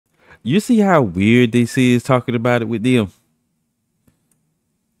You see how weird this is talking about it with them?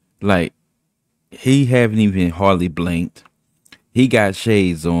 Like, he haven't even hardly blinked. He got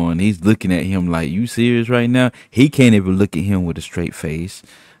shades on. He's looking at him like, you serious right now? He can't even look at him with a straight face.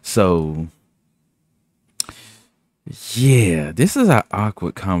 So, yeah, this is an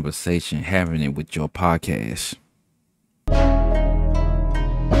awkward conversation having it with your podcast.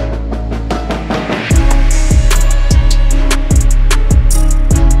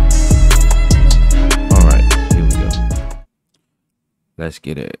 All right, here we go. Let's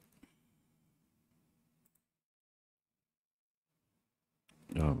get it.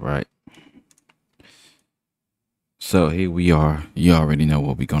 All right. So here we are. You already know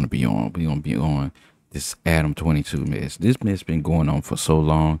what we're going to be on. We're going to be on this Adam22 mess. This mess been going on for so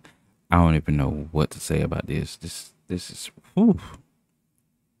long. I don't even know what to say about this. This is, whew.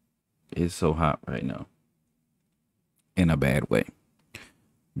 It's so hot right now. In a bad way.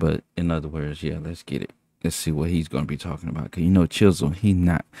 But in other words, yeah, let's get it. Let's see what he's going to be talking about. Because you know, Chiseled,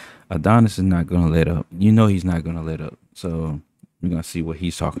 Adonis is not going to let up. You know he's not going to let up. So we're going to see what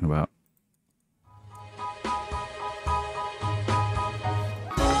he's talking about.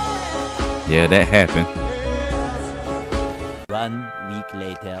 Yeah, that happened. 1 week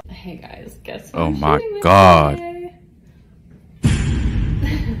later. Hey guys, guess what? Oh my God.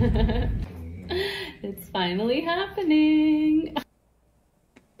 It's finally happening.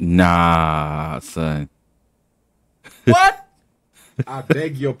 Nah, son. What? I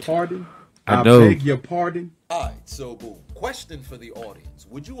beg your pardon. I know. Beg your pardon. Alright, so boom. Question for the audience.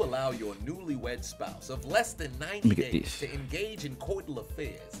 Would you allow your newlywed spouse of less than 90 days to engage in coital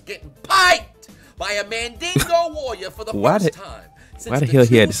affairs, getting piped by a Mandingo warrior for the first time? Why the hell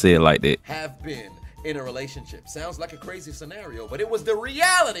he had to say it like that? Have been in a relationship. Sounds like a crazy scenario, but it was the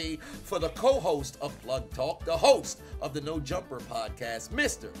reality for the co-host of Plug Talk, the host of the No Jumper podcast,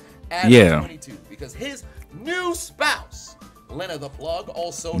 Mr. Adam22, because his new spouse, Lena the Plug,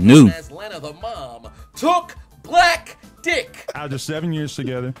 also known as Lena the Mom, took black dick. After 7 years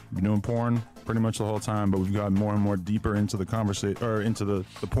together, been doing porn pretty much the whole time, but we've gotten more and more deeper into the conversation, or into the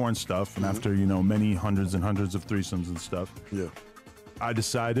porn stuff. And after, you know, many hundreds and hundreds of threesomes and stuff, I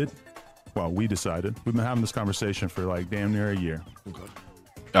decided, well, we decided, we've been having this conversation for like damn near a year.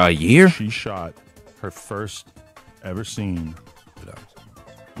 A year? She shot her first ever scene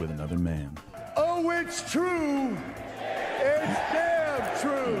with another man. Oh, it's true. It's damn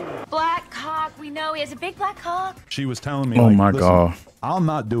true. Black cock, we know he has a big black cock. She was telling me, oh like, my God, I'll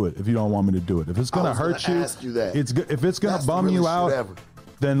not do it if you don't want me to do it. If it's gonna hurt you, if it's gonna bum you out,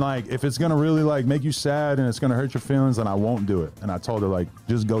 then like if it's gonna really like make you sad and it's gonna hurt your feelings, then I won't do it. And I told her like,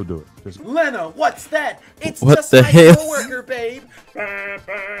 just go do it. Just Lena, what's that? It's what just the my hell? coworker, babe.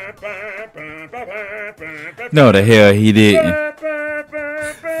 No, the hell he didn't.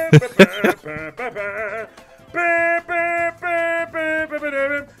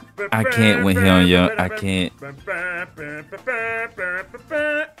 I can't with him, yo. I can't.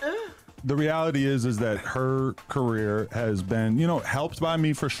 The reality is that her career has been, you know, helped by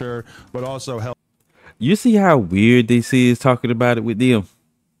me for sure, but also helped. You see how weird this is talking about it with them?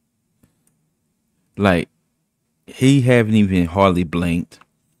 Like, he haven't even hardly blinked.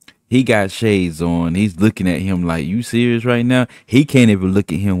 He got shades on. He's looking at him like, you serious right now? He can't even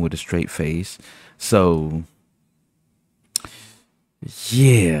look at him with a straight face. So,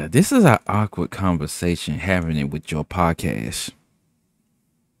 yeah, this is an awkward conversation having it with your podcast.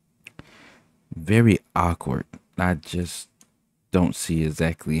 Very awkward. I just don't see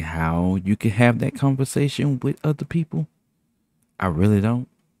exactly how you can have that conversation with other people. I really don't.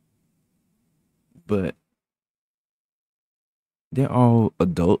 But they're all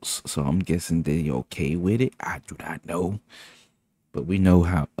adults, so I'm guessing they're okay with it. I do not know. But we know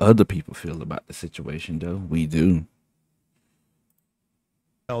how other people feel about the situation, though. We do.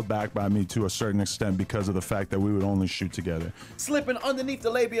 Held back by me to a certain extent because of the fact that we would only shoot together. Slipping underneath the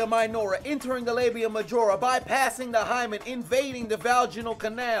labia minora, entering the labia majora, bypassing the hymen, invading the vaginal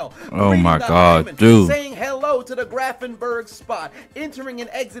canal. Oh my God, hymen, dude. Saying hello to the Grafenberg spot, entering and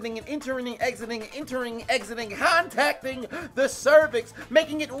exiting and entering and exiting, entering, exiting, contacting the cervix,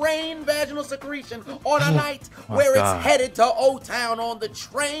 making it rain vaginal secretion on a night where it's headed to O-Town on the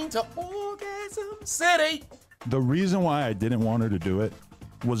train to Orgasm City. The reason why I didn't want her to do it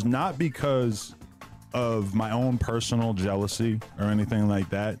was not because of my own personal jealousy or anything like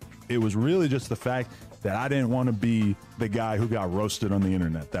that. It was really just the fact that I didn't want to be the guy who got roasted on the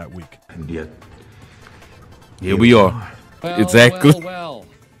internet that week. And yet, here we are. Well, exactly. Well.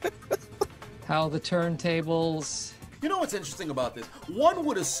 How the turntables You know what's interesting about this? One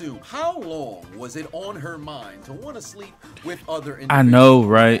would assume, how long was it on her mind to want to sleep with other individuals? I know,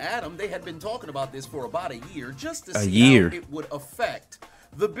 right? Adam, they had been talking about this for about a year, just to A see year. how it would affect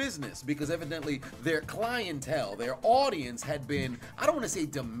the business, because evidently their clientele, their audience had been, I don't want to say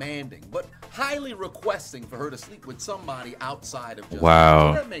demanding, but highly requesting for her to sleep with somebody outside of just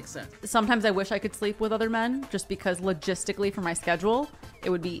Wow. So that makes sense. Sometimes I wish I could sleep with other men just because logistically for my schedule, it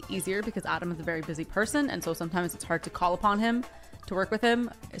would be easier because Adam is a very busy person. And so sometimes it's hard to call upon him to work with him,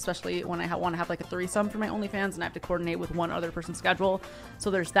 especially when I want to have like a threesome for my OnlyFans and I have to coordinate with one other person's schedule. So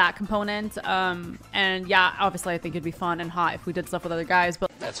there's that component. And yeah, obviously I think it'd be fun and hot if we did stuff with other guys,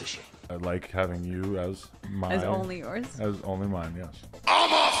 but That's a shame. I like having you as mine. as only yours. As only mine, yes.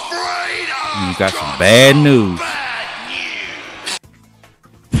 I'm afraid of You got some bad news.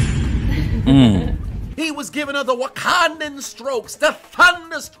 He was giving her the Wakandan strokes, the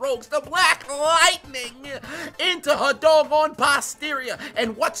thunder strokes, the black lightning into her doggone posterior.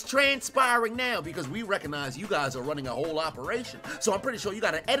 And what's transpiring now? Because we recognize you guys are running a whole operation. So I'm pretty sure you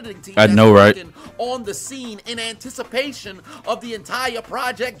got an editing team I know, right? working on the scene in anticipation of the entire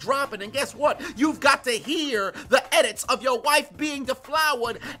project dropping. And guess what? You've got to hear the edits of your wife being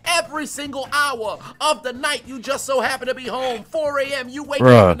deflowered every single hour of the night. You just so happen to be home. 4 a.m. You wake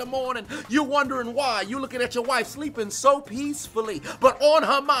up in the morning. You wondering why. You looking at your wife sleeping so peacefully, but on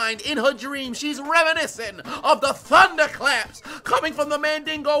her mind, in her dream, she's reminiscing of the thunderclaps coming from the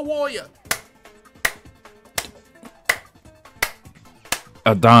Mandingo warrior.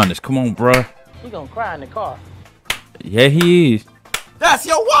 Adonis, come on, bruh. He gonna cry in the car. Yeah, he is. That's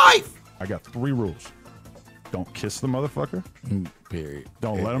your wife! I got 3 rules. Don't kiss the motherfucker. Period.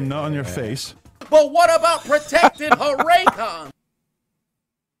 Don't let him nut on your face. But what about protecting her Raycon?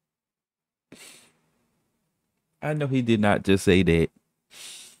 I know he did not just say that.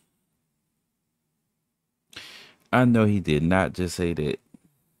 I know he did not just say that.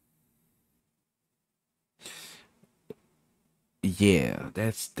 Yeah,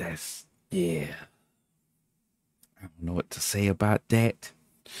 that's yeah. I don't know what to say about that.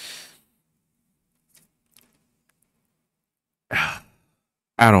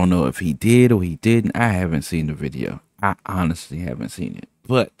 I don't know if he did or he didn't. I haven't seen the video. I honestly haven't seen it.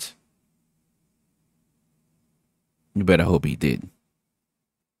 But you better hope he didn't.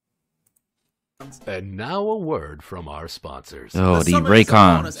 And now a word from our sponsors. Oh, the summer is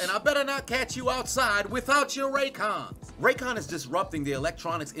upon Raycons. us, and I better not catch you outside without your Raycons. Raycon is disrupting the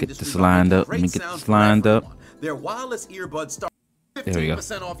electronics industry. this lined up. Let me get this lined up. Their wireless earbuds start There we go.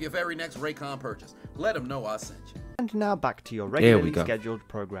 15% off your very next Raycon purchase. Let them know I sent you. And now back to your There we regularly go. scheduled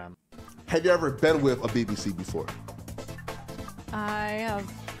program. Have you ever been with a BBC before? I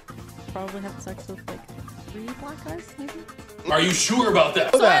have probably had sex with like 3 black guys, maybe. Are you sure about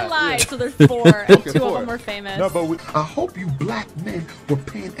that? So I lied. So there's 4, and 2 of them were famous. No, but I hope you black men were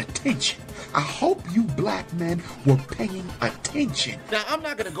paying attention. I hope you black men were paying attention. Now, I'm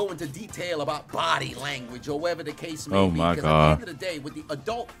not going to go into detail about body language or whatever the case may Oh be. my because God. at the end of the day, with the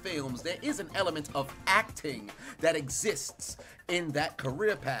adult films, there is an element of acting that exists in that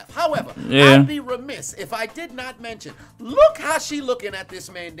career path. However, Yeah. I'd be remiss if I did not mention, look how she looking at this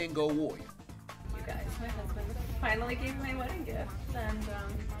Mandingo warrior. You guys, my husband finally gave me my wedding gift, and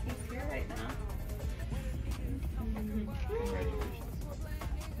he's here right now.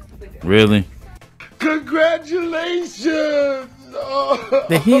 Really? Congratulations! Oh,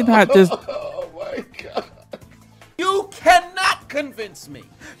 Did he not just? oh my God. You cannot convince me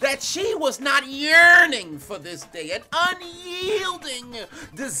that she was not yearning for this day, an unyielding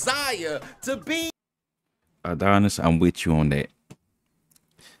desire to be. Adonis, I'm with you on that.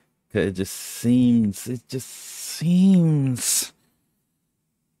 'Cause it just seems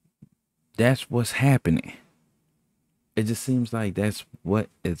that's what's happening. It just seems like that's what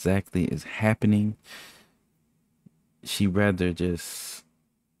exactly is happening. She rather just,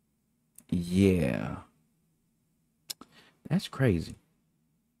 yeah. That's crazy.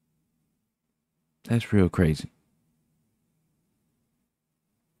 That's real crazy.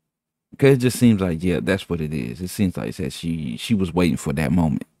 Cause it just seems like, yeah, that's what it is. It seems like that she was waiting for that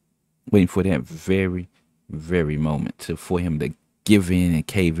moment, waiting for that very, very moment for him to give in and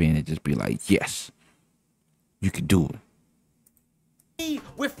cave in and just be like, yes, you can do it.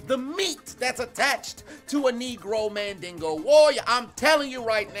 With the meat that's attached to a Negro Mandingo warrior. I'm telling you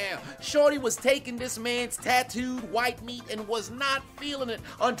right now, Shorty was taking this man's tattooed white meat and was not feeling it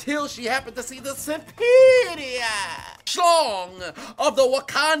until she happened to see the superior schlong of the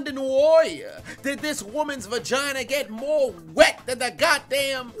Wakandan warrior. Did this woman's vagina get more wet than the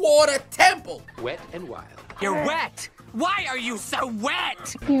goddamn water temple? Wet and wild. You're wet! Why are you so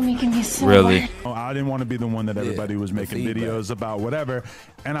wet? You're making me so Really? wet. I didn't want to be the one that everybody was making videos about whatever.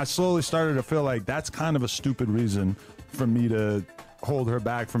 And I slowly started to feel like that's kind of a stupid reason for me to hold her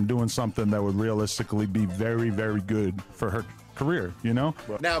back from doing something that would realistically be very, very good for her career, you know?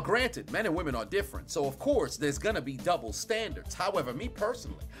 Now, granted, men and women are different, so of course there's gonna be double standards. However, me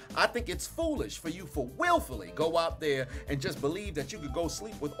personally, I think it's foolish for you to willfully go out there and just believe that you could go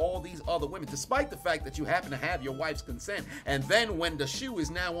sleep with all these other women, despite the fact that you happen to have your wife's consent. And then when the shoe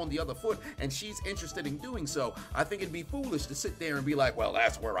is now on the other foot and she's interested in doing so, I think it'd be foolish to sit there and be like, well,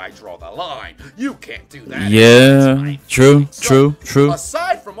 that's where I draw the line. You can't do that. Yeah, true.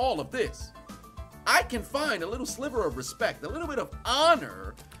 Aside from all of this, I can find a little sliver of respect, a little bit of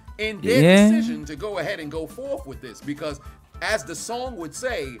honor in their decision to go ahead and go forth with this, because as the song would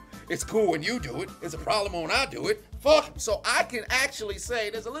say, it's cool when you do it, it's a problem when I do it. Fuck. So I can actually say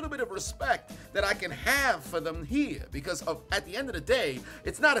there's a little bit of respect that I can have for them here, because at the end of the day,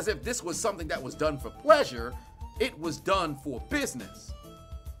 it's not as if this was something that was done for pleasure. It was done for business.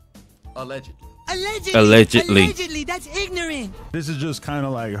 Allegedly. Allegedly, that's ignorant. This is just kind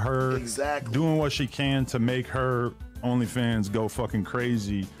of like her doing what she can to make her OnlyFans go fucking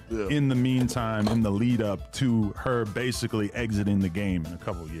crazy in the meantime, in the lead up to her basically exiting the game in a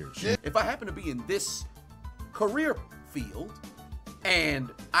couple of years. If I happen to be in this career field and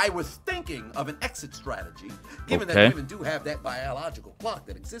I was thinking of an exit strategy, given that women do have that biological clock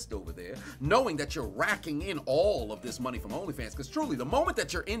that exists over there, knowing that you're racking in all of this money from OnlyFans, because truly, the moment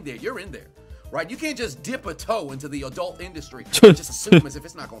that you're in there, you're in there. Right? You can't just dip a toe into the adult industry and just assume as if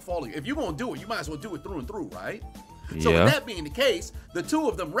it's not going to follow you. If you're going to do it, you might as well do it through and through, right? So with that being the case, the two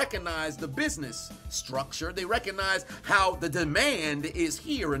of them recognize the business structure. They recognize how the demand is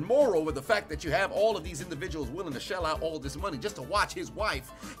here. And moreover, the fact that you have all of these individuals willing to shell out all this money just to watch his wife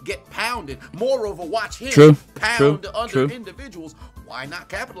get pounded. Moreover, watch him pound other individuals. Why not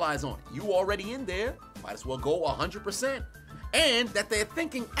capitalize on it? You already in there. Might as well go 100%. And that they're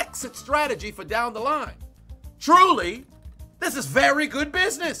thinking exit strategy for down the line. Truly, this is very good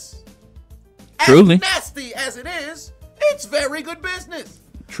business. Truly. As nasty as it is, it's very good business.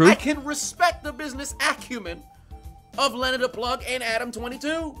 True. I can respect the business acumen of Lena the Plug and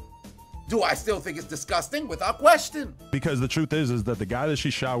Adam22. Do I still think it's disgusting? Without question. Because the truth is that the guy that she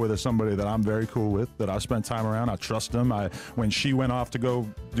shot with is somebody that I'm very cool with, that I spent time around. I trust him. When she went off to go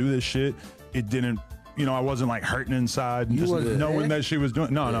do this shit, it didn't. You know, I wasn't like hurting inside and just knowing that she was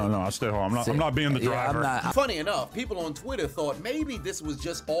doing. No. I stay home. I'm not being the driver. Funny enough, people on Twitter thought maybe this was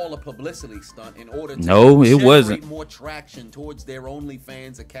just all a publicity stunt in order to generate more traction towards their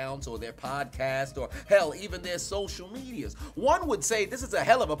OnlyFans accounts or their podcast or hell, even their social medias. One would say this is a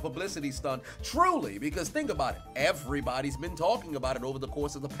hell of a publicity stunt, truly, because think about it. Everybody's been talking about it over the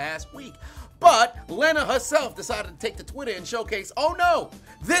course of the past week. But Lena herself decided to take to Twitter and showcase, oh no,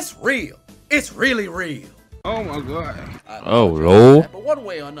 this real. It's really real. Oh my God. Oh Lord. But one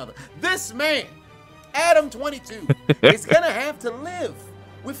way or another, this man, Adam22, is gonna have to live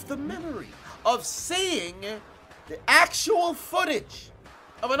with the memory of seeing the actual footage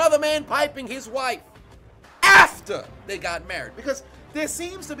of another man piping his wife after they got married. Because there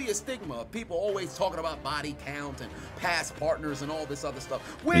seems to be a stigma of people always talking about body count and past partners and all this other stuff.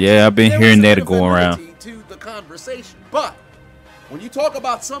 Yeah, I've been hearing that go around. To the conversation, but when you talk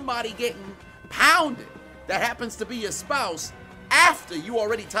about somebody getting pounded that happens to be your spouse after you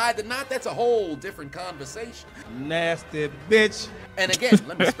already tied the knot, that's a whole different conversation. Nasty bitch. And again,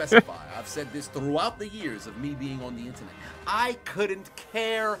 let me specify, I've said this throughout the years of me being on the internet. I couldn't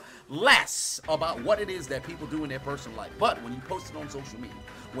care less about what it is that people do in their personal life. But when you post it on social media,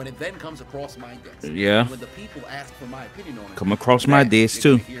 when it then comes across my desk, when the people ask for my opinion on it, come across my desk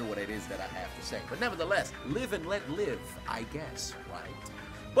too. Hear what it is that I have to say. But nevertheless, live and let live, I guess, right?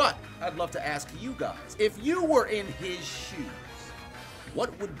 But I'd love to ask you guys, if you were in his shoes,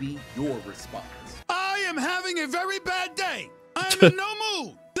 what would be your response? I am having a very bad day. I am in no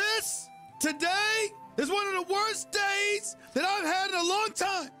mood. Today is one of the worst days that I've had in a long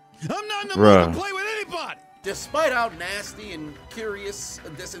time. I'm not in the mood to play with anybody. Despite how nasty and curious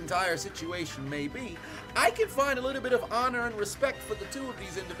this entire situation may be, I can find a little bit of honor and respect for the two of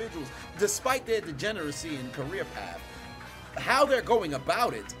these individuals, despite their degeneracy and career path. How they're going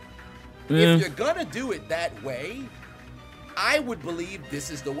about it, if you're gonna do it that way, I would believe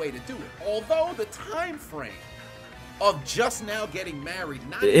this is the way to do it. Although the time frame of just now getting married,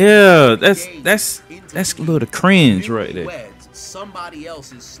 not that's a little cringe right there. Weds, somebody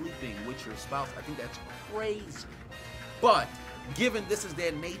else is sleeping with your spouse. I think that's crazy. But given this is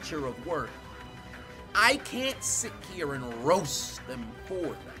their nature of work, I can't sit here and roast them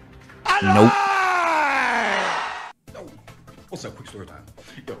for that. Nope. No What's up? Quick story time.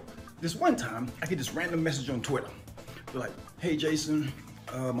 Yo, this one time, I get this random message on Twitter. They're like, hey, Jason,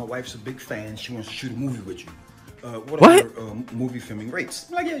 my wife's a big fan. She wants to shoot a movie with you. What are your movie filming rates?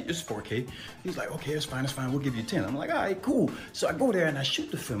 I'm like, yeah, it's 4K. He's like, okay, it's fine, we'll give you 10. I'm like, all right, cool. So I go there and I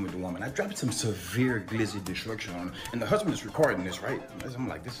shoot the film with the woman. I drop some severe glizzy destruction on her. And the husband is recording this, right? I'm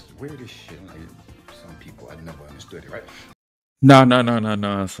like, this is weird as shit. I'm like, some people, I never understood it, right?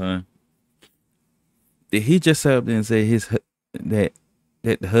 No, son. Did he just sit up there and say that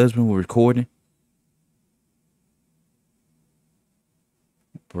the husband was recording?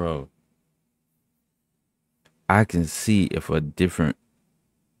 Bro, I can see if a different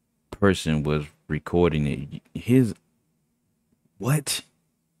person was recording it. What?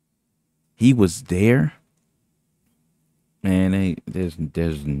 He was there? Man,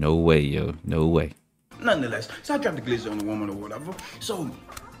 there's no way, yo. No way. Nonetheless, so I dropped the glizzy on the woman or whatever. So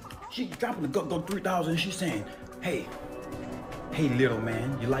she dropping the go 3,000. She's saying, hey, little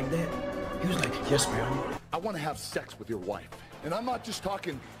man, you like that? He was like, yes, ma'am. I want to have sex with your wife. And I'm not just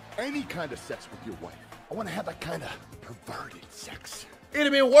talking any kind of sex with your wife. I want to have that kind of perverted sex. It'd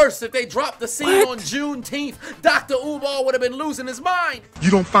have been worse if they dropped the scene on Juneteenth. Dr. Umar would have been losing his mind. You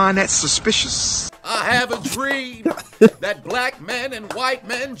don't find that suspicious? I have a dream that black men and white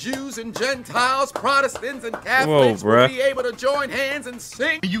men, Jews and Gentiles, Protestants and Catholics will be able to join hands and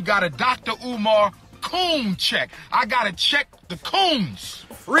sing. You got a Dr. Umar coon check. I gotta check the coons.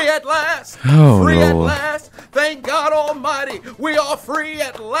 Free at last. Oh, free at Lord. last. Thank God Almighty. We are free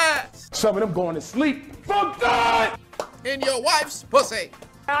at last. Some of them going to sleep for good. In your wife's pussy.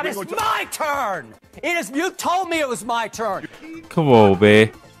 Now it's my turn. You told me it was my turn. Come on,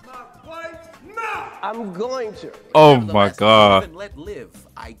 man. I'm going to. Oh my God. Live and let live,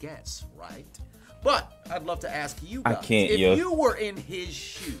 I guess, right? But I'd love to ask you I guys, can't, if yo. you were in his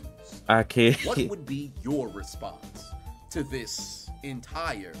shoes, I can't. what would be your response to this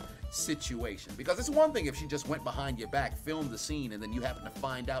entire situation? Because it's one thing if she just went behind your back, filmed the scene, and then you happen to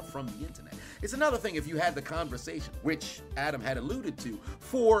find out from the internet. It's another thing if you had the conversation, which Adam had alluded to,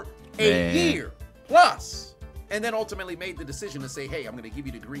 for a year plus, and then ultimately made the decision to say, hey, I'm going to give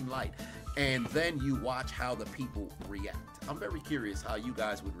you the green light, and then you watch how the people react. I'm very curious how you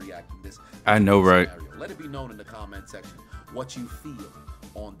guys would react in this I know, right? scenario. Let it be known in the comment section what you feel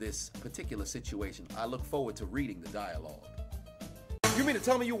on this particular situation. I look forward to reading the dialogue. You mean to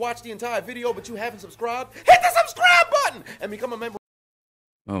tell me you watched the entire video but you haven't subscribed? Hit the subscribe button and become a member.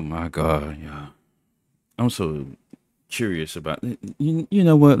 Oh my God, yeah. I'm so curious about it. You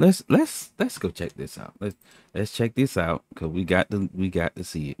know what? Let's go check this out. Let's check this out because we got to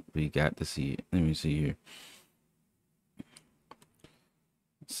see it. We got to see it. Let me see here.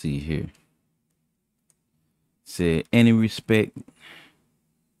 See here. Said any respect.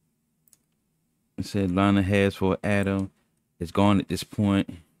 It said Lena has for Adam. It's gone at this point.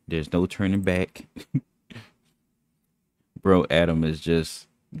 There's no turning back. Bro, Adam is just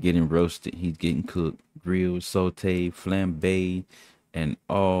getting roasted. He's getting cooked, grilled, sauteed, flambéed, and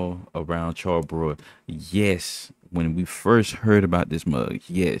all around charbroiled. Yes, when we first heard about this mug,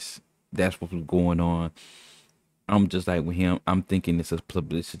 yes, that's what was going on. I'm just like with him. I'm thinking it's a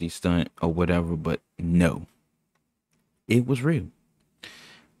publicity stunt or whatever, but no. It was real.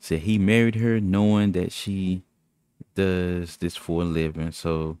 So he married her knowing that she does this for a living.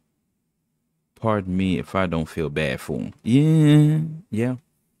 So pardon me if I don't feel bad for him. Yeah.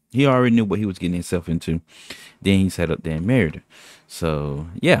 He already knew what he was getting himself into. Then he sat up there and married her. So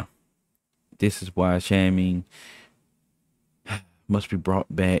yeah. This is why shaming must be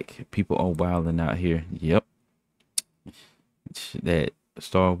brought back. People are wilding out here. Yep. That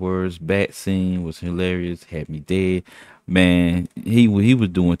Star Wars bat scene was hilarious. Had me dead. Man, he was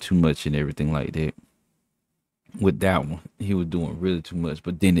doing too much and everything like that. With that one, he was doing really too much.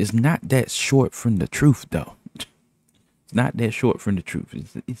 But then it's not that short from the truth, though. It's not that short from the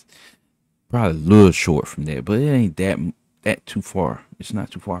truth. It's probably a little short from that, but it ain't that too far. It's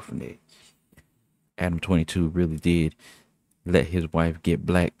not too far from that. Adam22 really did let his wife get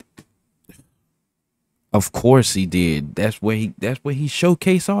blacked. Of course he did. That's where he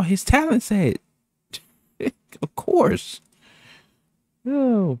showcased all his talents at. Of course.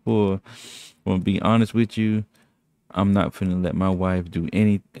 Oh boy. Well, to be honest with you, I'm not finna let my wife do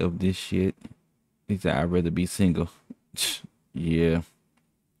any of this shit. He said I'd rather be single. Yeah.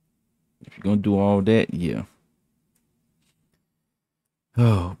 If you're gonna do all that, yeah.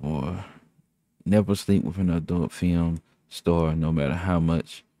 Oh boy. Never sleep with an adult film star, no matter how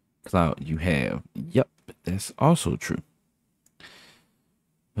much clout you have. Yep, that's also true.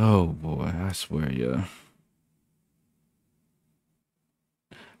 Oh boy, I swear, yeah.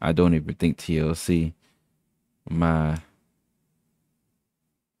 I don't even think TLC, my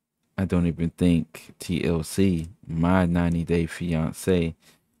I don't even think TLC, my 90-day fiance,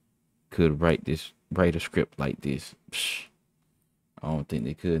 could write a script like this. Psh, I don't think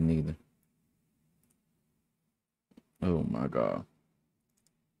they could neither. Oh my God.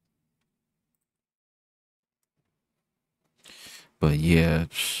 But yeah,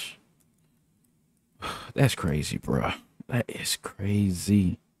 psh, that's crazy, bro. That is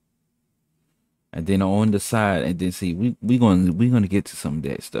crazy. And then on the side, and then see, we're gonna get to some of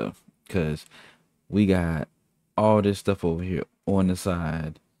that stuff, because we got all this stuff over here on the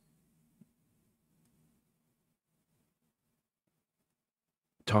side.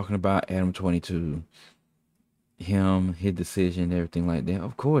 Talking about Adam22, him, his decision, everything like that.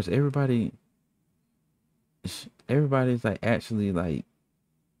 Of course, everybody's like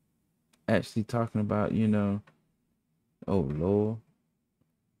actually talking about, you know. Oh Lord.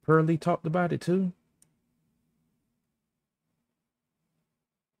 Pearly talked about it too.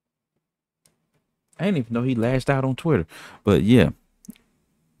 I didn't even know he lashed out on Twitter. But yeah,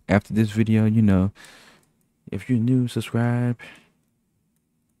 after this video, you know, if you're new, subscribe,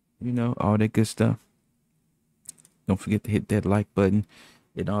 you know, all that good stuff. Don't forget to hit that like button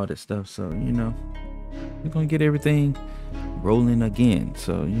and all that stuff. So, you know, we're gonna get everything rolling again.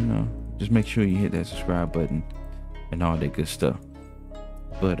 So, you know, just make sure you hit that subscribe button and all that good stuff.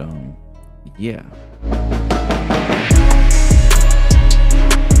 But yeah.